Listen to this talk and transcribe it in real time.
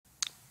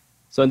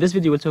So in this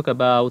video, we'll talk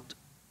about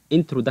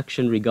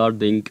introduction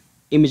regarding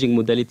imaging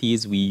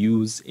modalities we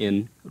use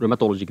in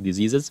rheumatologic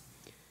diseases.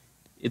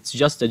 It's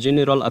just a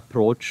general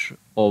approach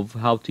of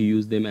how to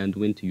use them and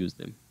when to use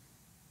them.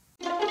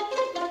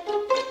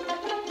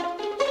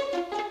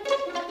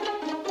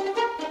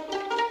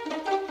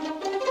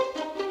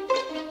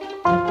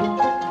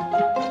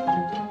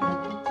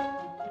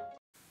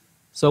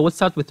 So we'll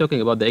start with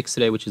talking about the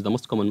X-ray, which is the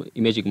most common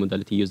imaging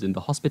modality used in the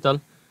hospital.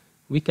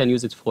 We can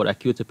use it for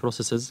acute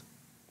processes,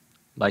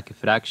 like a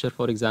fracture,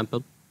 for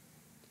example.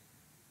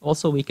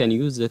 Also, we can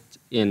use it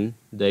in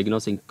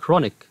diagnosing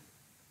chronic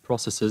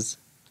processes,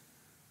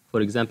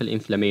 for example,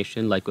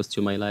 inflammation, like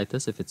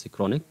osteomyelitis, if it's a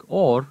chronic,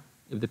 or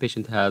if the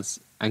patient has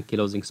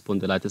ankylosing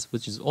spondylitis,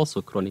 which is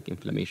also chronic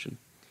inflammation.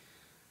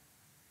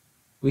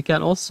 We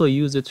can also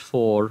use it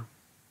for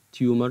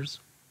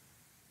tumors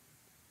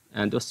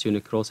and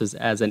osteonecrosis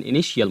as an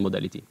initial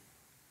modality.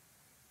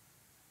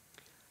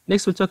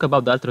 Next, we'll talk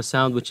about the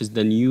ultrasound, which is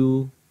the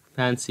new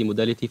fancy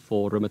modality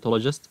for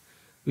rheumatologists.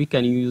 We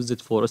can use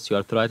it for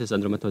osteoarthritis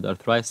and rheumatoid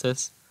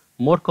arthritis,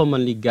 more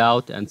commonly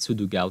gout and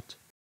pseudo-gout.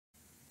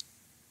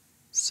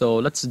 So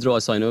let's draw a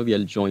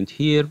synovial joint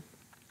here.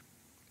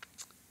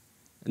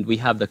 And we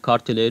have the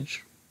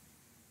cartilage,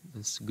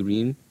 this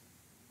green,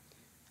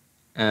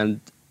 and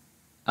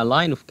a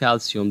line of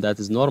calcium that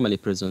is normally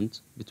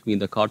present between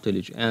the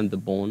cartilage and the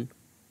bone.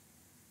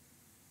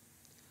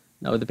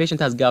 Now, if the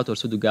patient has gout or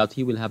pseudo-gout,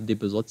 he will have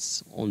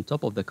deposits on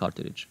top of the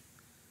cartilage.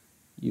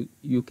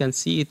 You can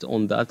see it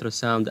on the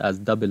ultrasound as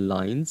double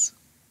lines,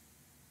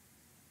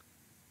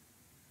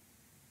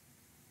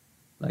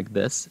 like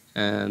this,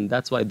 and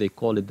that's why they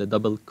call it the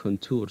double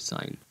contour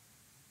sign.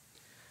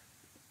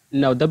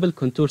 Now, double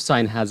contour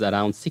sign has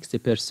around 60%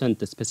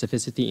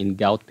 specificity in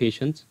gout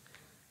patients,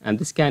 and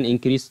this can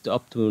increase to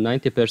up to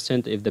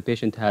 90% if the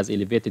patient has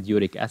elevated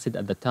uric acid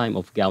at the time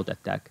of gout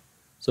attack.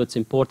 So it's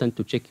important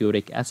to check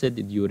uric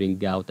acid during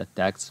gout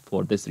attacks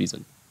for this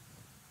reason.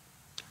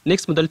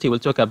 Next modality we'll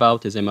talk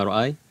about is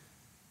MRI,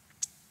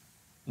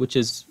 which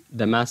is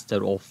the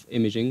master of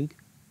imaging.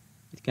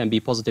 It can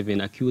be positive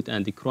in acute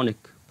and chronic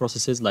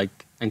processes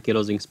like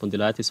ankylosing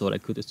spondylitis or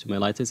acute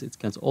osteomyelitis. It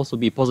can also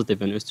be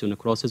positive in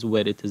osteonecrosis,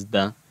 where it is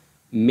the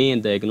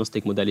main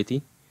diagnostic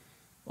modality.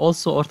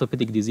 Also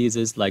orthopedic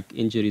diseases like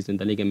injuries in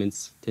the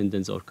ligaments,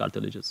 tendons, or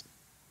cartilages.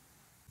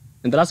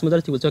 And the last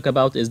modality we'll talk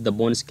about is the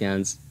bone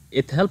scans.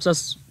 It helps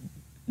us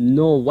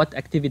know what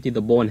activity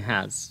the bone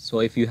has.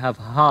 So if you have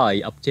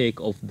high uptake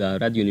of the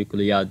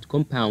radionuclide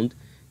compound,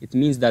 it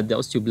means that the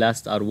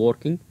osteoblasts are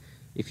working.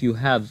 If you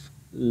have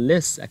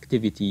less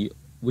activity,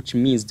 which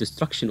means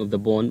destruction of the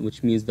bone,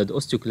 which means that the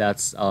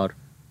osteoclasts are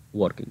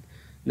working.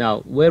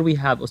 Now, where we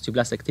have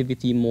osteoblast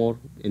activity more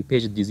in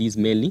patient disease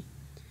mainly,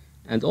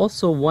 and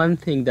also one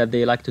thing that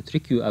they like to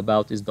trick you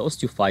about is the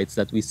osteophytes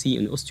that we see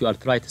in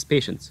osteoarthritis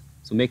patients.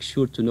 So make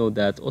sure to know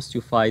that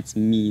osteophytes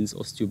means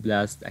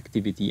osteoblast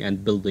activity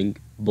and building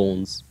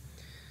bones.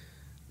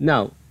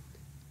 Now,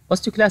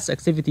 osteoclast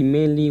activity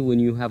mainly when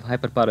you have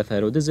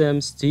hyperparathyroidism,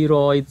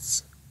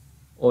 steroids,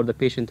 or the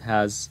patient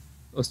has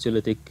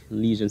osteolytic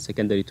lesion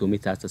secondary to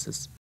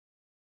metastasis.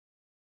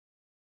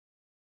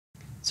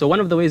 So one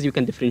of the ways you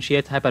can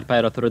differentiate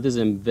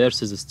hyperparathyroidism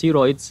versus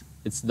steroids,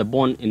 it's the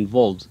bone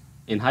involved.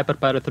 In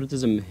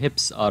hyperparathyroidism,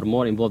 hips are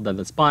more involved than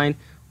the spine,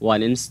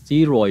 while in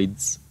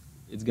steroids,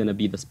 it's going to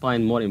be the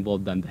spine more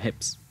involved than the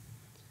hips.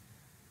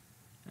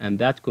 And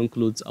that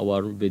concludes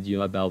our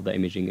video about the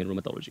imaging in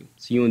rheumatology.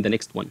 See you in the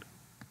next one.